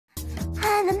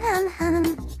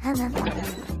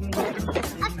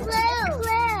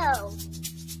clue!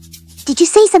 Did you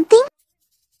say something?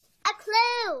 A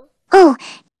clue! Oh,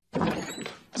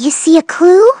 you see a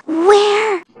clue?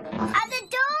 Where? At the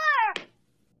door!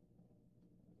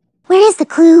 Where is the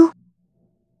clue?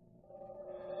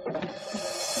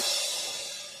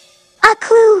 A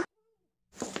clue!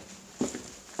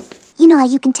 You know how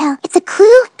you can tell it's a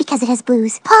clue? Because it has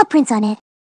Blue's paw prints on it.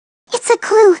 It's a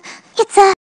clue. It's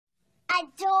a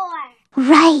door.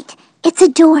 Right. It's a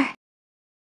door.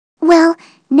 Well,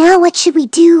 now what should we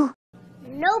do?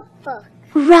 Notebook.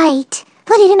 Right.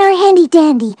 Put it in our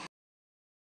handy-dandy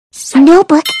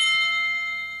notebook.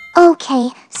 Okay,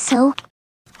 so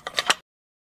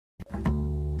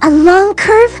a long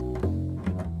curve,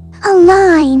 a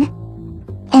line,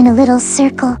 and a little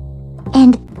circle,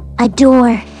 and a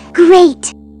door.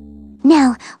 Great!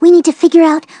 Now, we need to figure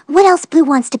out what else Blue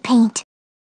wants to paint.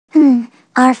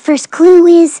 Our first clue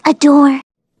is a door.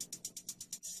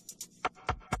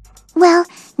 Well,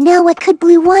 now what could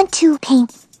Blue want to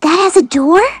paint? That has a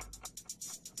door?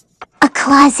 A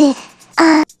closet,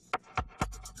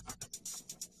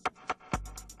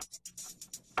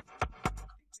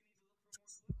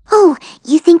 Oh,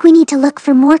 you think we need to look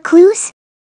for more clues?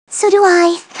 So do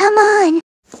I. Come on.